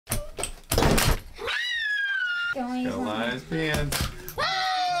Goliath's pants.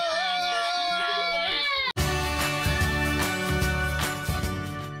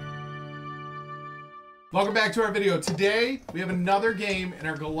 Welcome back to our video. Today, we have another game in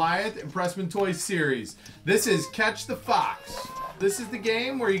our Goliath and Pressman Toys series. This is Catch the Fox. This is the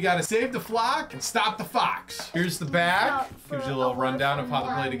game where you gotta save the flock and stop the fox. Here's the back. Gives you a little rundown of how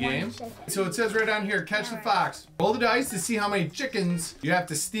to play the game. So it says right down here, catch the fox. Roll the dice to see how many chickens you have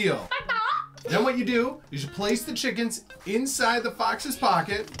to steal. Then what you do is you place the chickens inside the fox's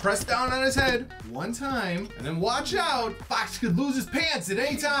pocket, press down on his head one time, and then watch out, fox could lose his pants at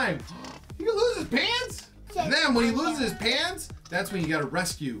any time. He could lose his pants? And then when he loses his pants, that's when you gotta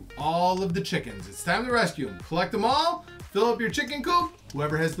rescue all of the chickens. It's time to rescue them. Collect them all, fill up your chicken coop.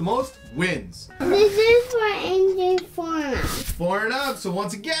 Whoever has the most wins. This is for ages 4 and up. 4 and up, so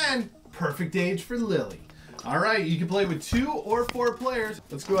once again, perfect age for Lily. All right, you can play with 2 or 4 players.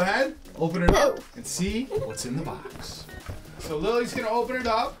 Let's go ahead, open it up, and see what's in the box. So Lily's gonna open it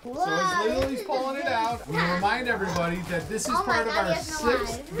up. So as Lily's pulling it out, I'm gonna remind everybody that this is part of our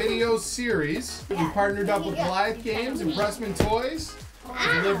 6th video series. We partnered up with Goliath Games and Pressman Toys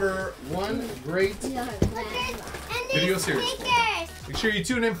to deliver one great video series. Make sure you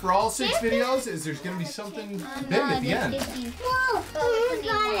tune in for all 6 videos, as there's gonna be something big at the end.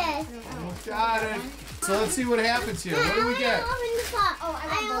 Got it. So let's see what happens here. What do we get?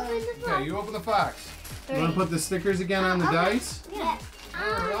 Okay, you open the fox. You want to put the stickers again on the dice? Yeah.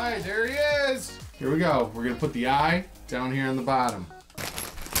 All right, there he is. Here we go. We're going to put the eye down here on the bottom.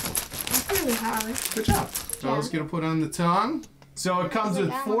 That's really hard. Good job. Bella's going to put on the tongue. So it comes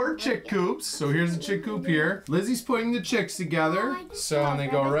with 4 chick coops. So here's the chick coop here. Lizzie's putting the chicks together. So and they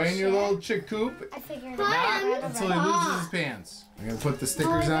go right in your little chick coop. I figured Not until he loses his pants. I'm going to put the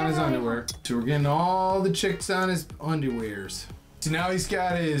stickers on his underwear. So we're getting all the chicks on his underwears. So now he's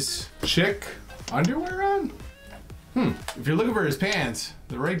got his chick underwear on? If you're looking for his pants,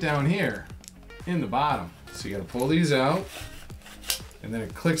 they're right down here in the bottom. So you gotta pull these out and then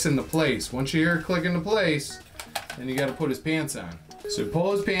it clicks into place. Once you hear it click into place, then you gotta put his pants on. So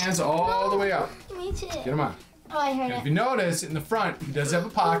pull his pants all the way up. Me too. Get them on. Oh, I heard And it. if you notice, in the front, he does have a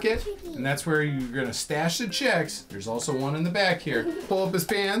pocket, and that's where you're gonna stash the chicks. There's also one in the back here. Pull up his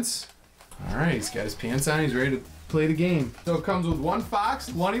pants. All right, he's got his pants on. He's ready to play the game. So it comes with 1 fox,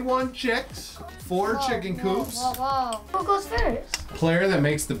 21 chicks, 4 chicken coops. Whoa. Who goes first? Player that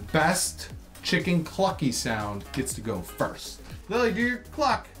makes the best chicken clucky sound gets to go first. Lily, do your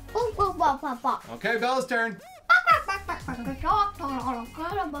cluck. Okay, Bella's turn.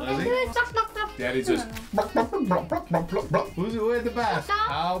 Daddy just. Who's with the best?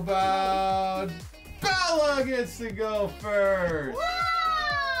 How about Bella gets to go first?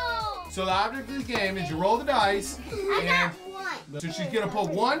 So the object of the game is you roll the dice, and so she's gonna put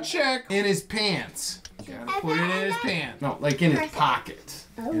 1 chick in his pants. Gotta put it in his pants. No, like in his pocket.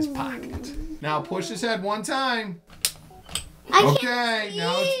 His pocket. Now push his head 1 time. Okay,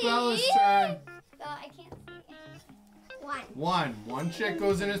 now it's Bella's turn. I can't see. 1. 1 chick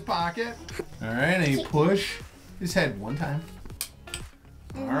goes in his pocket. All right, and you push his head 1 time.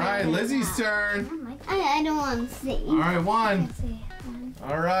 All right, Lizzie's turn. I don't want to see. All right, 1.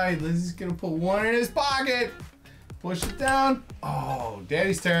 All right, Lizzie's gonna put 1 in his pocket. Push it down. Oh,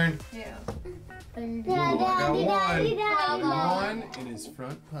 Daddy's turn. Yeah. Ooh, I got 1 in his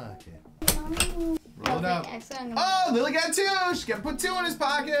front pocket. Roll it up. Oh, Lily got 2. She got to put 2 in his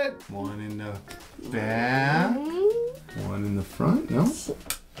pocket. 1 in the back. 1 in the front. No.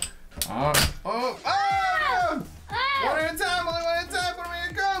 Oh. 1 at a time. Only 1 at a time. Put them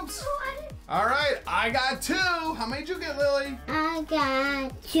in your cups. All right, I got 2. How many did you get, Lily? I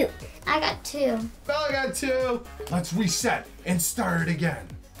got 2. Bella got 2. Let's reset and start it again.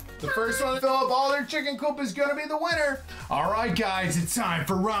 The first one to fill up all their chicken coop is gonna be the winner. All right, guys, it's time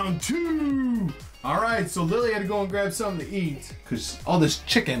for round 2. All right, so Lily had to go and grab something to eat because all this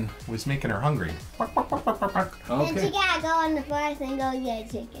chicken was making her hungry. Then Okay. she gotta go on the first and go get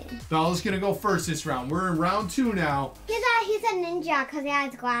chicken. Bella's gonna go first this round. We're in round 2 now. He's a ninja because he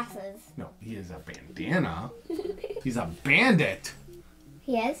has glasses. No, he is a bandana. He's a bandit.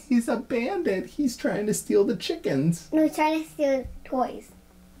 Yes? He's a bandit. He's trying to steal the chickens. No, he's trying to steal toys.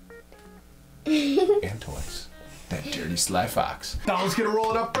 And toys. That dirty sly fox. Bella's gonna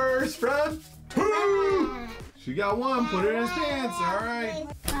roll it up first, friend. 2. She got 1. Put it in his pants. All right.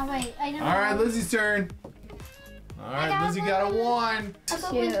 Oh, wait. I don't All right, Lizzie's turn. All right, Lizzie got a 1. I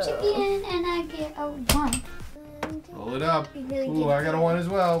go with chicken and I get a 1. Roll it up. Ooh, I got a 1 as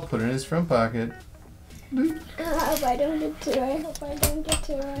well. Put it in his front pocket. I hope I don't get 2. I hope I don't get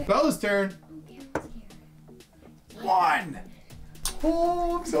 2. Bella's turn. 1.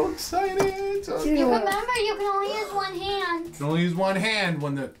 Oh, I'm so excited. So You remember, you can only use one hand. You can only use one hand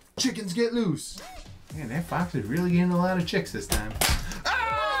when the chickens get loose. Man, that fox is really getting a lot of chicks this time.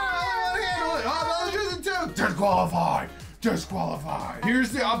 Ah! Oh, Bella's using two. Disqualified. Disqualified.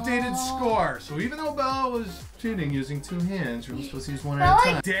 Here's the updated score. So even though Bella was cheating using two hands, you're only supposed to use one at a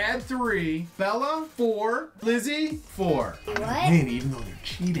time. Dad 3, Bella 4, Lizzie 4. What? Man, even though they're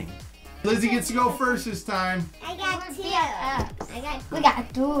cheating. Lizzie gets to go first this time. I got two. We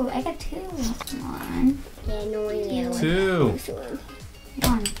got two. I got two. One. Two.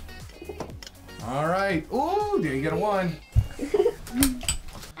 One. All right. Ooh, there you got a 1.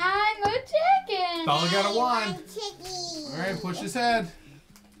 I'm a chicken. Bella got a 1. All right, push his head.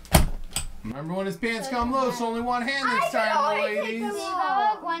 Remember when his pants come loose, only one hand this time, ladies.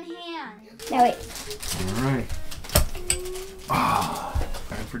 One hand. No, wait. All right. Ah,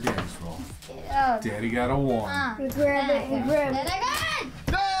 time for Daddy's roll. Daddy got a 1. We grab it. We grab it.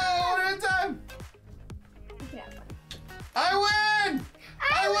 No, one at a time. I win!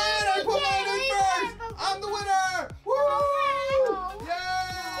 I win! I put mine in first! I'm the winner! Woo!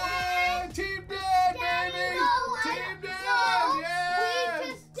 Yay! Team Dad, baby! Team Dad! Yeah! We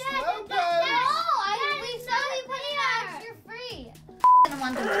said we put it extra free.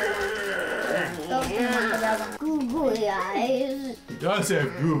 Googly eyes. He does have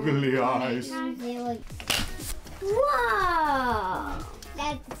googly eyes. Wow!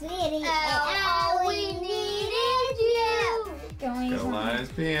 That's really all we needed you.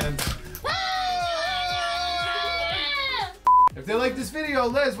 Goliath Games. If they like this video,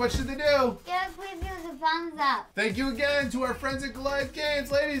 Liz, what should they do? Yes, please give us a thumbs up. Thank you again to our friends at Goliath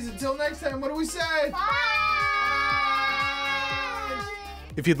Games. Ladies, until next time, what do we say? Bye!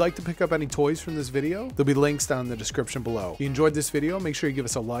 If you'd like to pick up any toys from this video, there'll be links down in the description below. If you enjoyed this video, make sure you give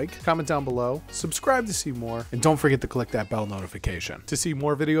us a like, comment down below, subscribe to see more, and don't forget to click that bell notification. To see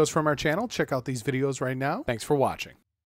more videos from our channel, check out these videos right now. Thanks for watching.